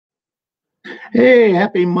Hey,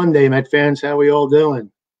 happy Monday, Met fans. How we all doing?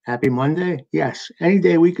 Happy Monday? Yes, any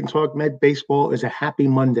day we can talk Met baseball is a happy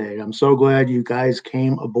Monday. I'm so glad you guys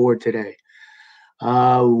came aboard today.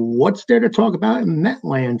 What's there to talk about in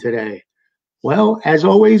Metland today? Well, as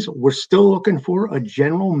always, we're still looking for a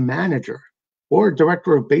general manager or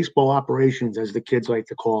director of baseball operations, as the kids like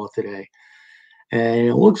to call it today. And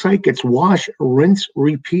it looks like it's wash, rinse,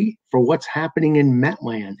 repeat for what's happening in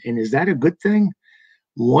Metland. And is that a good thing?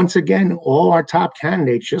 Once again, all our top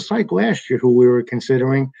candidates, just like last year, who we were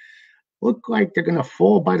considering, look like they're going to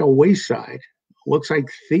fall by the wayside. Looks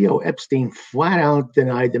like Theo Epstein flat out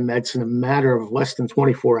denied the Mets in a matter of less than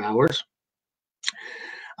 24 hours.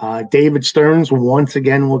 David Stearns, once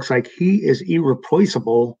again, looks like he is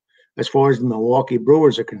irreplaceable as far as the Milwaukee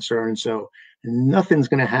Brewers are concerned. So nothing's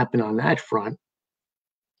going to happen on that front.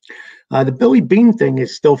 The Billy Beane thing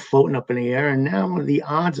is still floating up in the air, and now the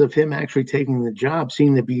odds of him actually taking the job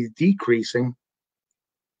seem to be decreasing.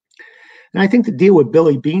 And I think the deal with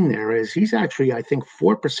Billy Beane there is he's actually, I think,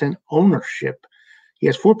 4% ownership. He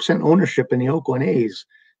has 4% ownership in the Oakland A's,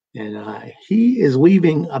 and he is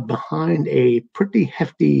leaving behind a pretty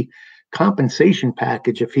hefty compensation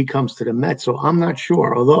package if he comes to the Mets. So I'm not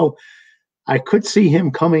sure, although I could see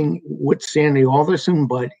him coming with Sandy Alderson,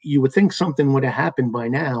 but you would think something would have happened by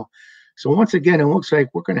now. So once again, it looks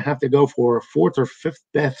like we're going to have to go for a fourth or fifth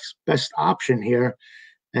best option here.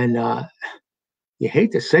 And you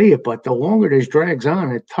hate to say it, but the longer this drags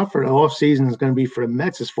on, the tougher the offseason is going to be for the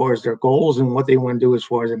Mets as far as their goals and what they want to do as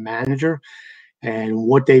far as a manager and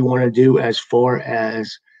what they want to do as far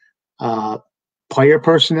as player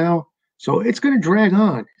personnel. So it's going to drag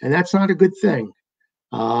on, and that's not a good thing.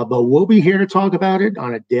 But we'll be here to talk about it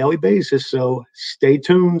on a daily basis, so stay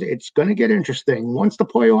tuned. It's going to get interesting. Once the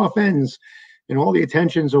playoff ends and all the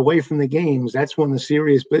attention's away from the games, that's when the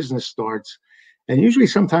serious business starts. And usually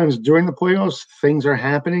sometimes during the playoffs, things are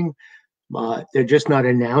happening. They're just not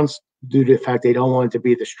announced due to the fact they don't want it to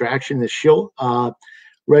be a distraction. The Schilt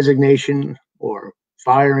resignation or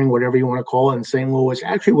firing, whatever you want to call it, in St. Louis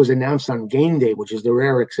actually was announced on game day, which is the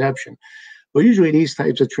rare exception. But usually these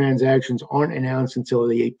types of transactions aren't announced until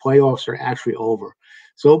the playoffs are actually over.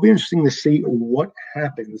 So it'll be interesting to see what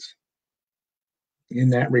happens in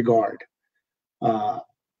that regard.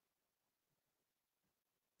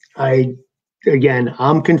 I'm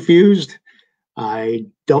confused. I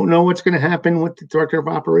don't know what's going to happen with the director of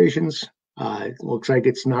operations. It looks like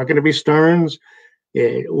it's not going to be Stearns.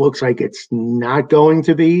 It looks like it's not going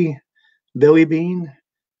to be Billy Beane.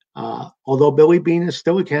 Although Billy Beane is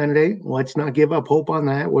still a candidate, let's not give up hope on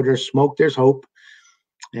that. Where there's smoke, there's hope.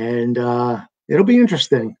 And it'll be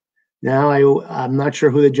interesting. Now, I'm not sure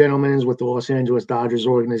who the gentleman is with the Los Angeles Dodgers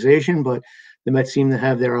organization, but the Mets seem to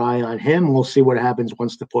have their eye on him. We'll see what happens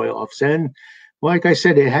once the playoffs end. Like I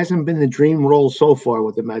said, it hasn't been the dream role so far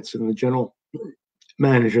with the Mets in the general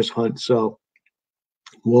manager's hunt. So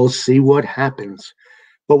we'll see what happens.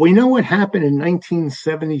 But we know what happened in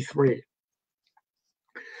 1973.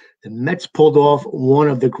 The Mets pulled off one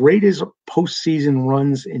of the greatest postseason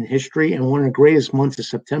runs in history and one of the greatest months of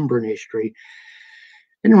September in history.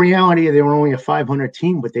 In reality, they were only a 500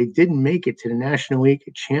 team, but they didn't make it to the National League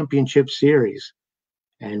Championship Series.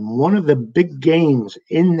 And one of the big games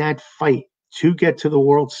in that fight to get to the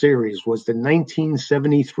World Series was the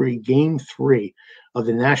 1973 Game 3 of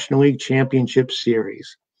the National League Championship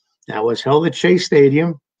Series. That was held at Shea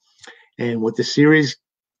Stadium, and with the series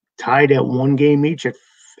tied at one game each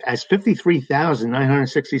as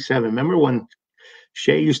 53,967. Remember when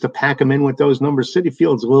Shea used to pack them in with those numbers? Citi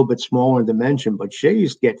Field's a little bit smaller in dimension, but Shea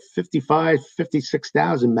used to get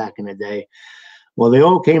 56,000 back in the day. Well, they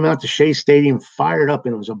all came out to Shea Stadium fired up,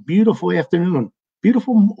 and it was a beautiful afternoon,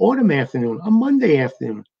 beautiful autumn afternoon, a Monday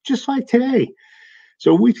afternoon, just like today.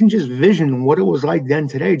 So we can just vision what it was like then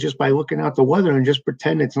today just by looking out the weather and just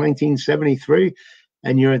pretend it's 1973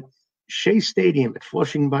 and you're at Shea Stadium at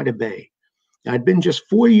Flushing by the Bay. Now, it'd been just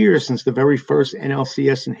 4 years since the very first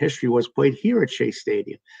NLCS in history was played here at Shea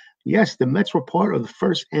Stadium. Yes, the Mets were part of the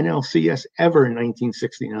first NLCS ever in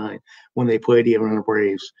 1969 when they played the Atlanta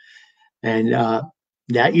Braves. And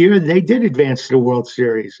that year, they did advance to the World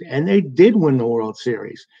Series, and they did win the World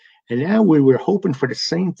Series. And now we were hoping for the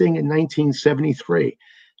same thing in 1973.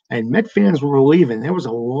 And Met fans were relieving. There was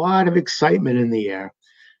a lot of excitement in the air.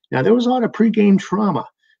 Now, there was a lot of pregame trauma.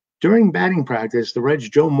 During batting practice, the Reds'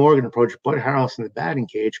 Joe Morgan approached Bud Harrelson in the batting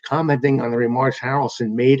cage, commenting on the remarks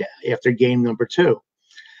Harrelson made after game number 2.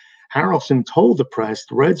 Harrelson told the press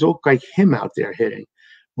the Reds look like him out there hitting.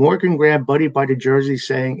 Morgan grabbed Buddy by the jersey,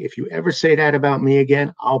 saying, "If you ever say that about me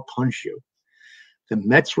again, I'll punch you." The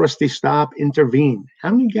Mets' Rusty Staub intervened.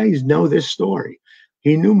 How many guys know this story?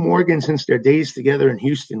 He knew Morgan since their days together in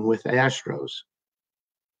Houston with Astros.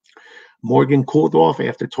 Morgan cooled off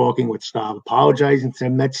after talking with Staub, apologizing to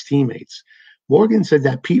Mets teammates. Morgan said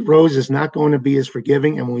that Pete Rose is not going to be as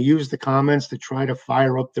forgiving and will use the comments to try to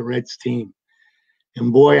fire up the Reds team.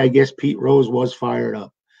 And boy, I guess Pete Rose was fired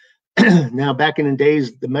up. Now, back in the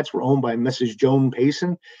days, the Mets were owned by Mrs. Joan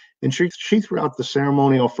Payson, and she threw out the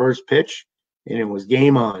ceremonial first pitch, and it was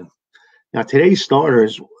game on. Now, today's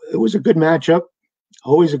starters, it was a good matchup,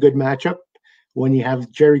 always a good matchup when you have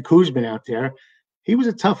Jerry Koosman out there. He was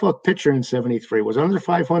a tough luck pitcher in 73, was under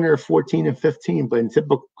 500 at 14 and 15, but in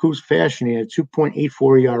typical Koos fashion, he had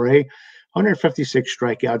 2.84 ERA, 156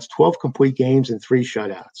 strikeouts, 12 complete games, and 3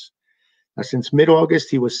 shutouts. Now, since mid-August,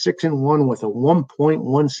 he was 6-1 with a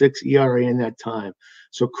 1.16 ERA in that time.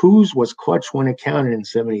 So Koos was clutch when it counted in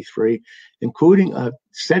 73, including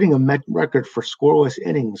setting a Met record for scoreless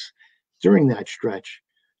innings during that stretch.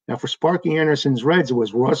 Now, for Sparky Anderson's Reds, it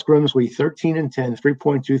was Ross Grimsley, 13-10,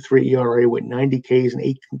 3.23 ERA with 90 Ks and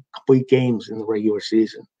 8 complete games in the regular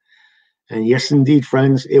season. And yes, indeed,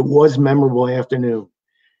 friends, it was a memorable afternoon.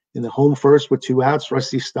 In the home first with 2 outs,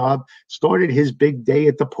 Rusty Staub started his big day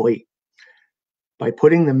at the plate by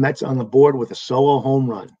putting the Mets on the board with a solo home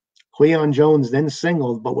run. Cleon Jones then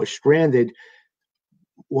singled, but was stranded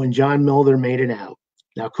when John Milner made it out.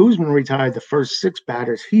 Now, Koosman retired the first 6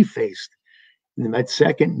 batters he faced. In the Mets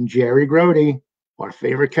second, Jerry Grody, our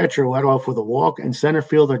favorite catcher, led off with a walk, and center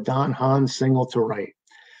fielder Don Hahn singled to right.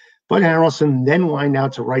 Bud Harrelson then lined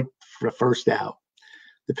out to right for the first out.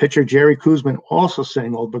 The pitcher Jerry Koosman also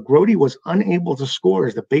singled, but Grody was unable to score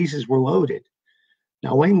as the bases were loaded.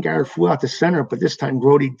 Now, Wayne Garrett flew out to center, but this time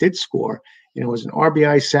Grody did score, and it was an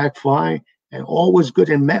RBI sac fly, and all was good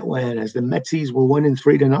in Metland as the Metsies were winning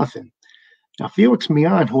 3-0. Now, Felix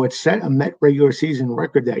Millan, who had set a Met regular season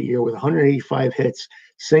record that year with 185 hits,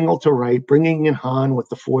 singled to right, bringing in Hahn with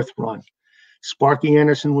the 4th run. Sparky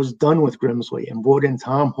Anderson was done with Grimsley and brought in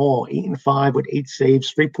Tom Hall, 8-5 with 8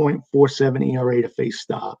 saves, 3.47 ERA to face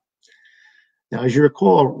Staub. Now, as you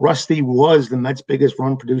recall, Rusty was the Mets' biggest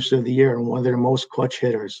run producer of the year and one of their most clutch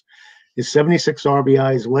hitters. His 76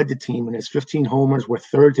 RBIs led the team, and his 15 homers were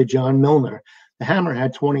third to John Milner. The Hammer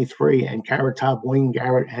had 23, and Carrot Top Wayne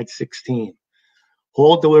Garrett had 16.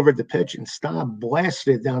 Hall delivered the pitch, and Staub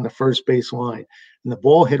blasted it down the first base line, and the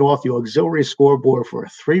ball hit off the auxiliary scoreboard for a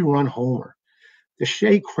 3-run homer. The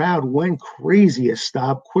Shea crowd went crazy as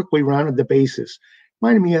Staub quickly rounded the bases.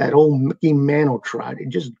 Reminded me of that old Mickey Mantle trot. It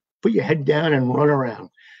just put your head down and run around.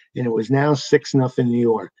 And it was now 6-0 New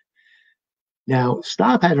York. Now,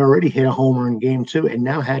 Staub had already hit a homer in game 2 and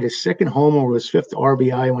now had his 2nd homer with his 5th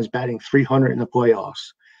RBI and was batting .300 in the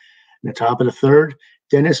playoffs. In the top of the 3rd,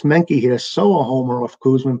 Dennis Menke hit a solo homer off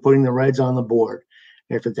Koosman, putting the Reds on the board.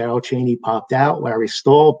 After Darrell Chaney popped out, Larry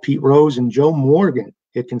Stahl, Pete Rose, and Joe Morgan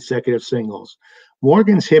hit consecutive singles.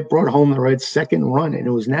 Morgan's hit brought home the Reds' 2nd run, and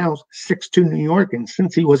it was now 6-2 New York, and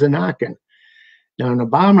since he was a knockin'. Now, in the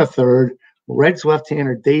bottom of the 3rd, Reds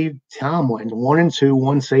left-hander Dave Tomlin, 1-2,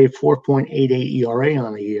 1 save, 4.88 ERA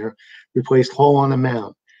on the year, replaced Hall on the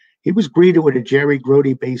mound. He was greeted with a Jerry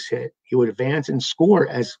Grody base hit. He would advance and score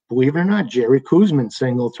as, believe it or not, Jerry Koosman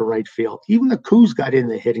singled to right field. Even the Koos got in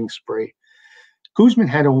the hitting spree. Koosman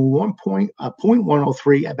had a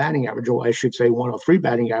 .103 batting average, or I should say 103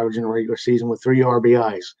 batting average in the regular season with 3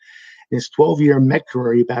 RBIs. In his 12-year Met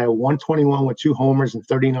career, he batted 121 with 2 homers and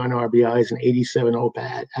 39 RBIs and 87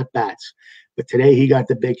 at-bats. But today he got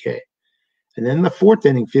the big hit. And then in the 4th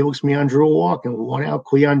inning, Felix Millan drew a walk, and 1 out,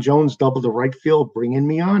 Cleon Jones doubled to right field, bringing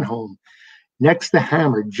Millan home. Next, the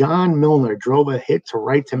Hammer, John Milner, drove a hit to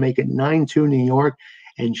right to make it 9-2 New York,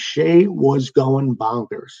 and Shea was going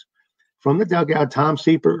bonkers. From the dugout, Tom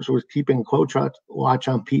Seepers was keeping close watch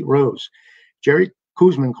on Pete Rose. Jerry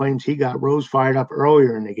Koosman claims he got Rose fired up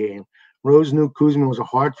earlier in the game. Rose knew Koosman was a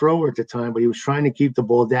hard thrower at the time, but he was trying to keep the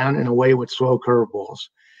ball down and away with slow curveballs.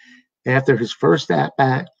 After his first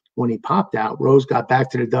at-bat, when he popped out, Rose got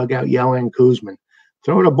back to the dugout yelling at Koosman,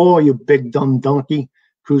 "Throw the ball, you big dumb donkey."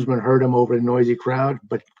 Koosman heard him over the noisy crowd,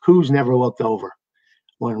 but Koos never looked over.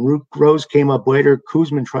 When Rose came up later,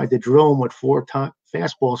 Koosman tried to drill him with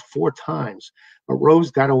fastballs 4 times, but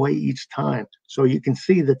Rose got away each time, so you can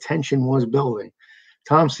see the tension was building.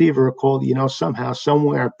 Tom Seaver recalled, somehow,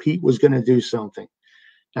 somewhere, Pete was going to do something.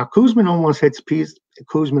 Now, Koosman almost hits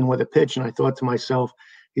Koosman with a pitch, and I thought to myself,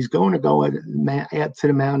 he's going to go to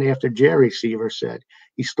the mound after Jerry, Seaver said.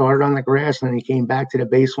 He started on the grass, and then he came back to the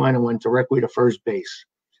baseline and went directly to first base.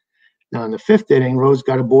 Now, in the 5th inning, Rose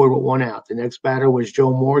got aboard with 1 out. The next batter was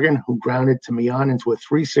Joe Morgan, who grounded to Millan into a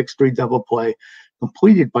 3-6-3 double play,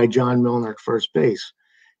 completed by John Milner at first base.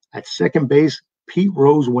 At second base, Pete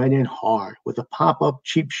Rose went in hard with a pop-up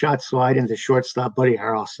cheap shot slide into shortstop Buddy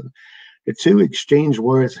Harrelson. The two exchanged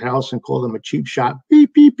words. Harrelson called him a cheap shot,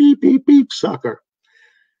 beep, beep, beep, beep, beep, sucker.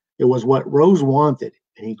 It was what Rose wanted,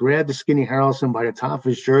 and he grabbed the skinny Harrelson by the top of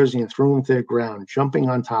his jersey and threw him to the ground, jumping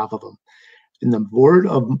on top of him. In the word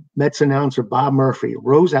of Mets announcer Bob Murphy,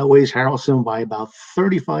 Rose outweighs Harrelson by about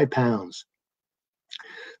 35 pounds.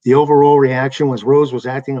 The overall reaction was Rose was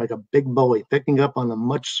acting like a big bully, picking on the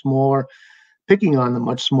much smaller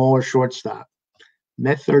shortstop.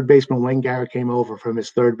 Met third baseman Wayne Garrett came over from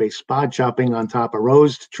his third base spot, chopping on top of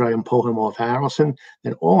Rose to try and pull him off Harrelson.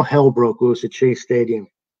 Then all hell broke loose at Chase Stadium,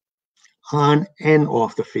 on and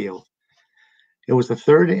off the field. It was the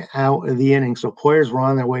third out of the inning, so players were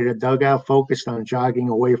on their way to the dugout, focused on jogging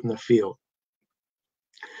away from the field.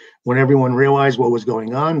 When everyone realized what was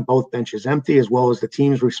going on, both benches empty, as well as the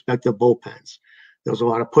team's respective bullpens. There was a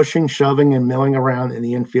lot of pushing, shoving, and milling around in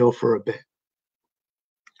the infield for a bit.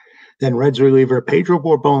 Then Reds reliever Pedro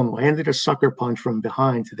Borbon landed a sucker punch from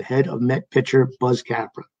behind to the head of Met pitcher Buzz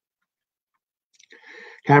Capra.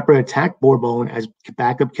 Capra attacked Borbon as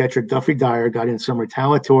backup catcher Duffy Dyer got in some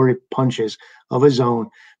retaliatory punches of his own,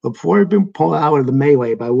 but before he'd been pulled out of the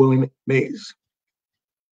melee by Willie Mays.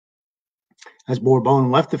 As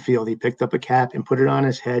Borbon left the field, he picked up a cap and put it on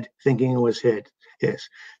his head, thinking it was his.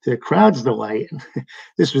 To the crowd's delight,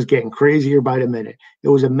 this was getting crazier by the minute. It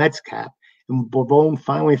was a Mets cap, and Borbon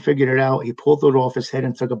finally figured it out. He pulled it off his head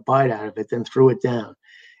and took a bite out of it, then threw it down.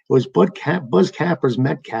 It was Buzz Capra's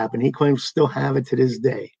Met cap, and he claims to still have it to this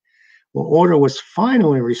day. When order was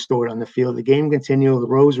finally restored on the field, the game continued with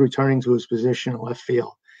Rose returning to his position in left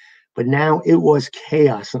field. But now it was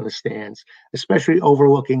chaos in the stands, especially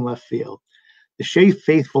overlooking left field. The Shea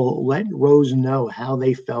faithful let Rose know how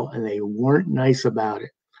they felt, and they weren't nice about it.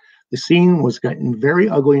 The scene was getting very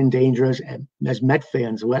ugly and dangerous, and as Met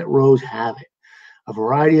fans let Rose have it. A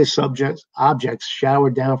variety of objects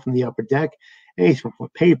showered down from the upper deck, anything from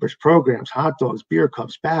papers, programs, hot dogs, beer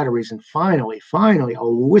cups, batteries, and finally, a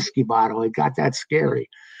whiskey bottle. It got that scary.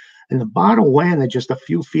 And the bottle landed just a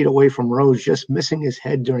few feet away from Rose, just missing his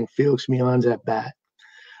head during Felix Millan's at bat.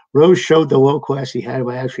 Rose showed the low class he had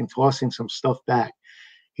by actually tossing some stuff back.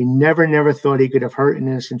 He never thought he could have hurt an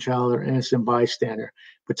innocent child or innocent bystander.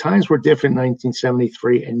 But times were different in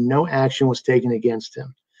 1973, and no action was taken against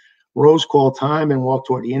him. Rose called time and walked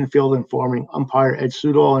toward the infield, informing umpire Ed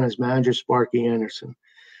Sudol and his manager Sparky Anderson.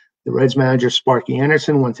 The Reds manager Sparky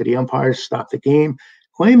Anderson went to the umpires to stop the game,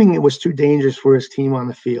 claiming it was too dangerous for his team on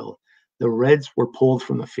the field. The Reds were pulled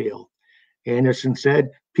from the field. Anderson said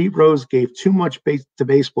Pete Rose gave too much to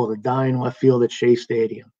baseball to die in left field at Shea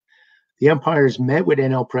Stadium. The umpires met with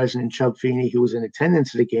NL President Chub Feeney, who was in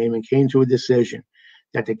attendance at the game, and came to a decision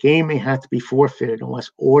that the game may have to be forfeited unless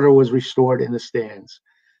order was restored in the stands.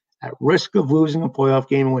 At risk of losing a playoff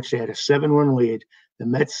game in which they had a 7-run lead, the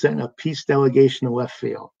Mets sent a peace delegation to left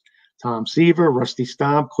field. Tom Seaver, Rusty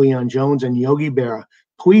Staub, Cleon Jones, and Yogi Berra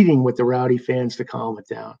pleading with the rowdy fans to calm it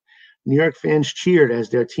down. New York fans cheered as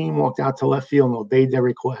their team walked out to left field and obeyed their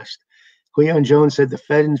request. Cleon Jones said the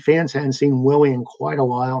fans hadn't seen Willie in quite a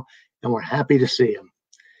while and were happy to see him.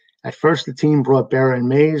 At first, the team brought Berra and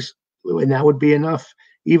Mays, and that would be enough.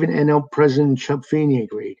 Even NL President Chub Feeney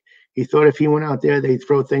agreed. He thought if he went out there, they'd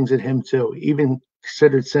throw things at him too. Even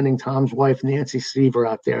considered sending Tom's wife, Nancy Seaver,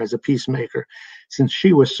 out there as a peacemaker, since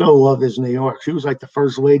she was so loved as New York. She was like the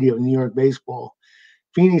first lady of New York baseball.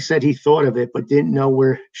 Feeney said he thought of it, but didn't know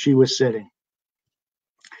where she was sitting.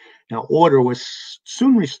 Now, order was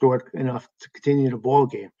soon restored enough to continue the ball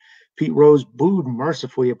game. Pete Rose booed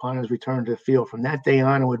mercifully upon his return to the field. From that day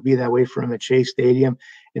on, it would be that way for him at Shea Stadium.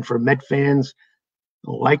 And for Met fans,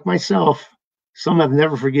 like myself, some have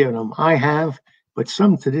never forgiven him. I have, but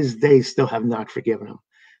some to this day still have not forgiven him.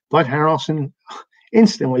 But Harrelson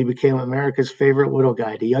instantly became America's favorite little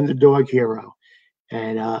guy, the underdog hero.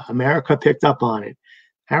 And America picked up on it.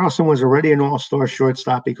 Harrelson was already an all-star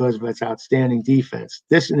shortstop because of its outstanding defense.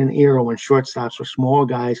 This in an era when shortstops were small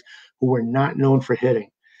guys who were not known for hitting.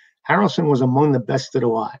 Harrelson was among the best of the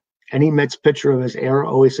lot. Any Mets pitcher of his era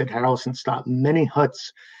always said Harrelson stopped many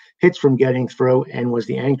hits from getting through and was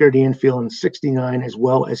the anchor of the infield in 69 as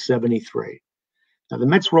well as 73. Now, the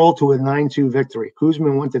Mets rolled to a 9-2 victory.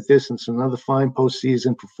 Koosman went the distance, another fine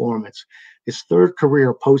postseason performance. His third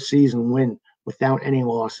career postseason win without any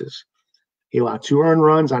losses. He allowed 2 earned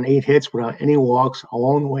runs on 8 hits without any walks.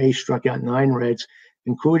 Along the way, he struck out 9 Reds,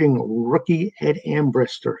 including rookie Ed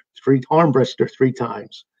Armbrister 3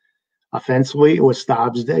 times. Offensively, it was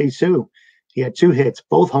Staub's day, too. He had 2 hits,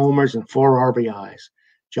 both homers, and 4 RBIs.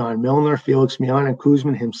 John Milner, Felix Millan, and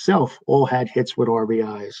Koosman himself all had hits with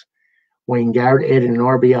RBIs. Wayne Garrett added an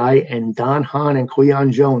RBI, and Don Hahn and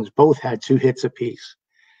Cleon Jones both had 2 hits apiece.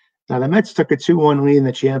 Now, the Mets took a 2-1 lead in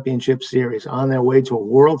the championship series on their way to a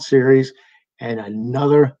World Series and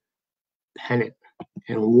another pennant.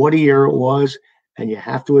 And what a year it was. And you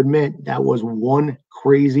have to admit, that was one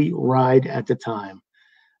crazy ride at the time.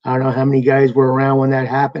 I don't know how many guys were around when that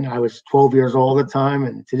happened. I was 12 years old at the time.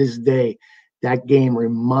 And to this day, that game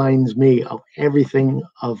reminds me of everything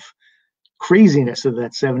of craziness of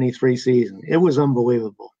that 73 season. It was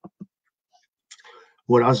unbelievable.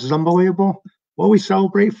 What else is unbelievable? Well, we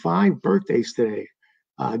celebrate 5 birthdays today.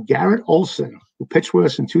 Garrett Olson, who pitched with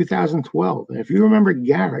us in 2012. And if you remember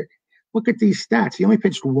Garrett, look at these stats. He only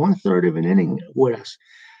pitched 1/3 of an inning with us.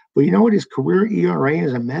 But you know what his career ERA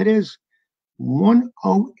as a Met is?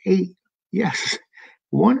 1.08. Yes,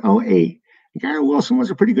 1.08. Garrett Wilson was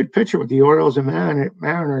a pretty good pitcher with the Orioles and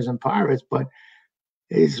Mariners and Pirates, but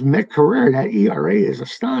his Met career, that ERA is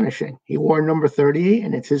astonishing. He wore number 38,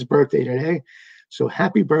 and it's his birthday today. So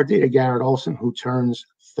happy birthday to Garrett Olson, who turns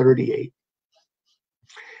 38.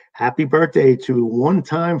 Happy birthday to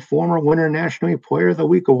one-time former winner National League Player of the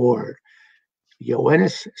Week award,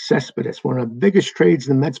 Yoenis Cespedes, one of the biggest trades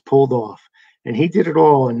the Mets pulled off. And he did it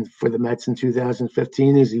all for the Mets in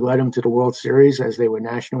 2015 as he led them to the World Series as they were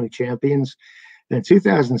National League champions. And in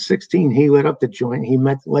 2016, he lit up the joint. He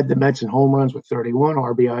led the Mets in home runs with 31,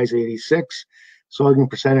 RBIs 86, slugging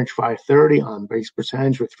percentage 530, on-base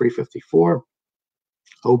percentage with 354,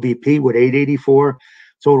 OBP with 884,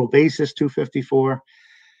 total bases 254.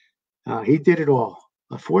 He did it all.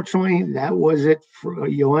 Unfortunately, that was it for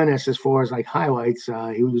Yoenis as far as like highlights.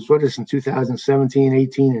 He was with us in 2017,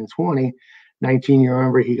 18, and 20. 19, you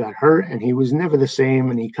remember, he got hurt, and he was never the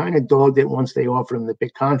same, and he kind of dogged it once they offered him the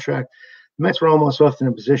big contract. The Mets were almost left in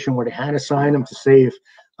a position where they had to sign him to save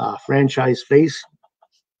franchise face,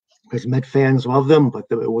 because Met fans love them, but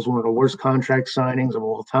it was one of the worst contract signings of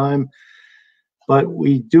all time. But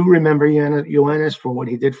we do remember Yoenis for what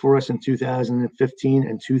he did for us in 2015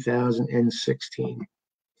 and 2016.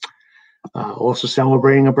 Also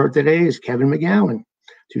celebrating a birthday today is Kevin McGowan.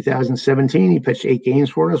 2017, he pitched 8 games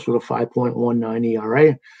for us with a 5.19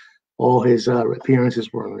 ERA. All his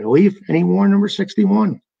appearances were in relief, and he wore number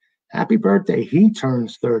 61. Happy birthday. He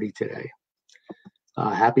turns 30 today.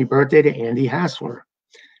 Happy birthday to Andy Hassler.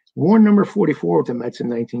 Wore number 44 with the Mets in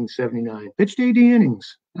 1979. Pitched 80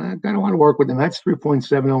 innings. Got a lot of work with the Mets,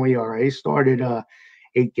 3.70 ERA. Started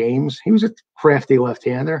 8 games. He was a crafty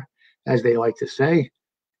left-hander, as they like to say.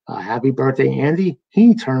 Happy birthday, Andy.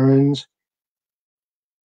 He turns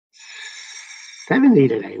 70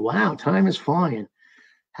 today. Wow, time is flying.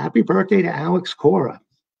 Happy birthday to Alex Cora.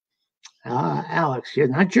 Alex, yeah,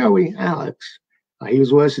 not Joey, Alex. He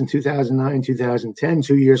was with us in 2009, 2010,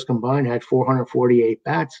 2 years combined, had 448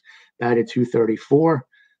 bats, batted 234.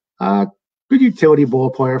 Good utility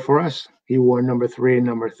ball player for us. He wore number 3 and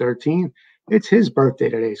number 13. It's his birthday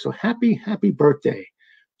today, so happy birthday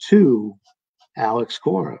to Alex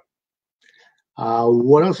Cora.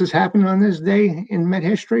 What else has happened on this day in Met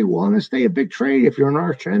history? Well, on this day, a big trade. If you're an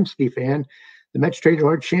Art Shamsky fan, the Mets traded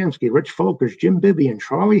Art Shamsky, Rich Folkers, Jim Bibby, and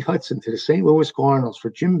Charlie Hudson to the St. Louis Cardinals for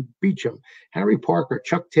Jim Beecham, Harry Parker,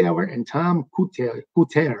 Chuck Taylor, and Tom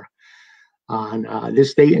Couture on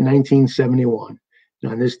this date in 1971.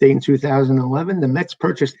 And on this date in 2011, the Mets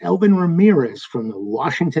purchased Elvin Ramirez from the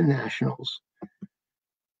Washington Nationals.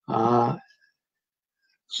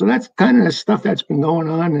 So that's kind of the stuff that's been going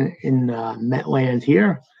on in Metland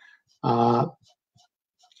here.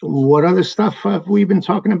 What other stuff have we been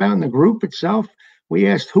talking about in the group itself? We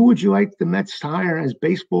asked, who would you like the Mets to hire as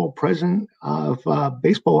baseball president of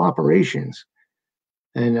baseball operations?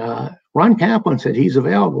 And Ron Kaplan said he's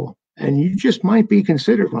available. And you just might be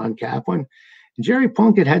considered Ron Kaplan. And Jerry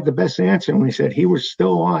Plunkett had the best answer when he said he was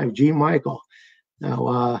still alive, Gene Michael.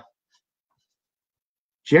 Now,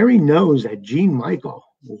 Jerry knows that Gene Michael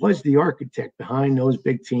was the architect behind those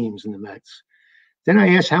big teams in the Mets. Then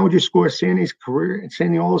I asked, how would you score Sandy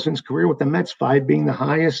Alderson's career with the Mets, 5 being the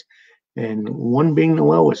highest and 1 being the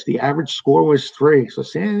lowest? The average score was 3. So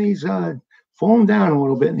Sandy's fallen down a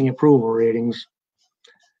little bit in the approval ratings.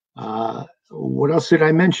 What else did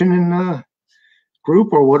I mention in the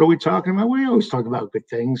group, or what are we talking about? We always talk about good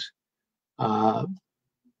things.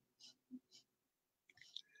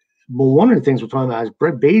 Well, one of the things we're talking about is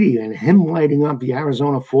Brett Beatty and him lighting up the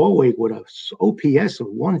Arizona Fall League with an OPS of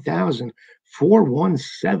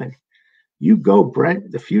 1,417. You go, Brett.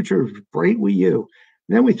 The future is bright with you.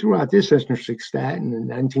 And then we threw out this interesting stat in the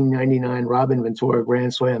 1999 Robin Ventura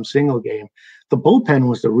Grand Slam single game. The bullpen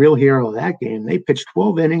was the real hero of that game. They pitched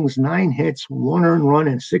 12 innings, 9 hits, 1 earned run,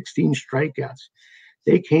 and 16 strikeouts.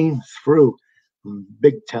 They came through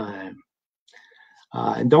big time.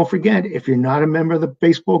 And don't forget, if you're not a member of the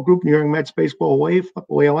baseball group, New York Mets Baseball Way of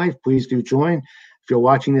Life, please do join. If you're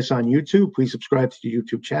watching this on YouTube, please subscribe to the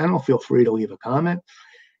YouTube channel. Feel free to leave a comment.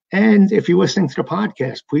 And if you're listening to the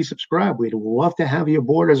podcast, please subscribe. We'd love to have you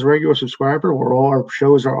aboard as a regular subscriber where all our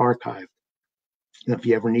shows are archived. And if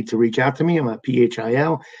you ever need to reach out to me, I'm at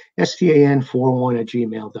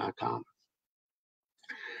philstan41@gmail.com.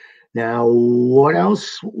 Now, what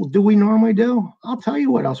else do we normally do? I'll tell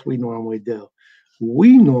you what else we normally do.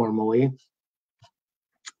 We normally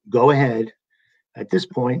go ahead at this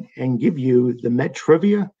point and give you the Met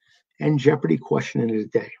trivia and Jeopardy question of the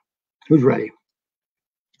day. Who's ready?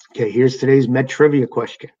 Okay, here's today's Met trivia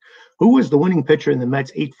question. Who was the winning pitcher in the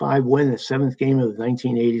Mets' 8-5 win in the 7th game of the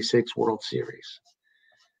 1986 World Series?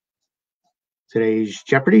 Today's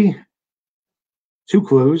Jeopardy, 2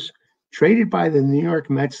 clues. Traded by the New York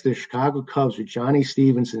Mets to the Chicago Cubs with Johnny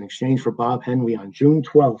Stevens in exchange for Bob Henry on June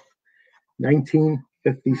 12th,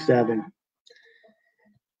 1957.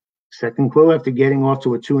 Second clue, after getting off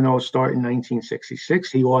to a 2-0 start in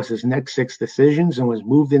 1966, he lost his next 6 decisions and was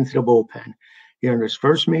moved into the bullpen. He earned his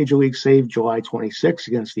first major league save July 26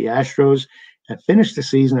 against the Astros and finished the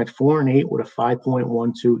season at 4-8 with a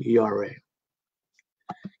 5.12 ERA.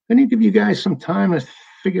 I'm going to give you guys some time to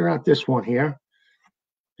figure out this one here.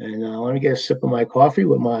 And let me get a sip of my coffee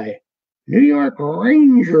with my New York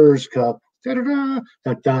Rangers cup. By the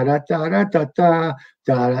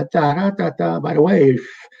way, if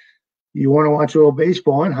you want to watch a little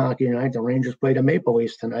baseball and hockey tonight, the Rangers play the Maple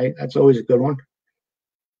Leafs tonight. That's always a good one.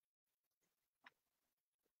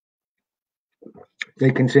 They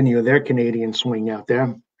continue their Canadian swing out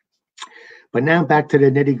there. But now back to the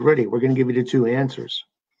nitty-gritty. We're going to give you the 2 answers.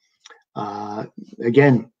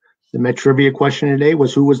 Again, the Met trivia question today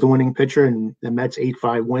was who was the winning pitcher in the Mets'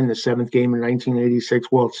 8-5 win, the 7th game in 1986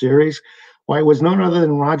 World Series? Why, it was none other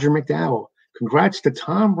than Roger McDowell. Congrats to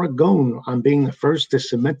Tom Ragone on being the first to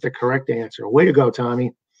submit the correct answer. Way to go,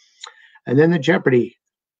 Tommy. And then the Jeopardy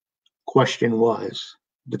question was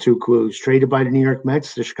the 2 clues. Traded by the New York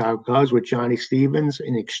Mets to the Chicago Cubs with Johnny Stevenson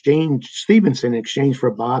in exchange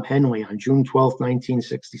for Bob Henley on June 12,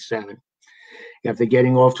 1967. After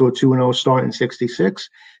getting off to a 2-0 start in 66,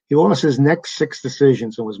 he lost his next 6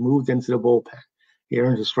 decisions and was moved into the bullpen. He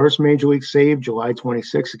earned his first major league save July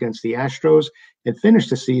 26 against the Astros and finished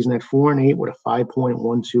the season at 4-8 with a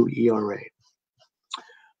 5.12 ERA.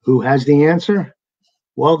 Who has the answer?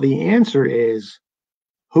 Well, the answer is,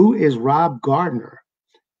 who is Rob Gardner?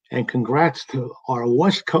 And congrats to our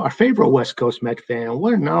favorite West Coast Met fan.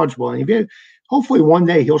 What a knowledgeable. And hopefully one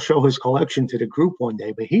day he'll show his collection to the group one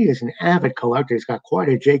day. But he is an avid collector. He's got quite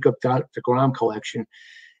a Jacob deGrom collection.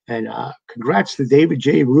 And congrats to David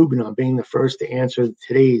J. Rubin on being the first to answer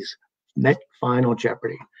today's Met Final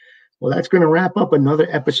Jeopardy. Well, that's going to wrap up another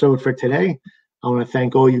episode for today. I want to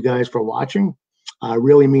thank all you guys for watching. It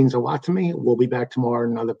really means a lot to me. We'll be back tomorrow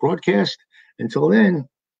in another broadcast. Until then,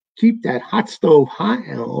 keep that hot stove hot,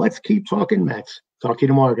 and let's keep talking Mets. Talk to you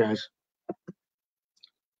tomorrow, guys.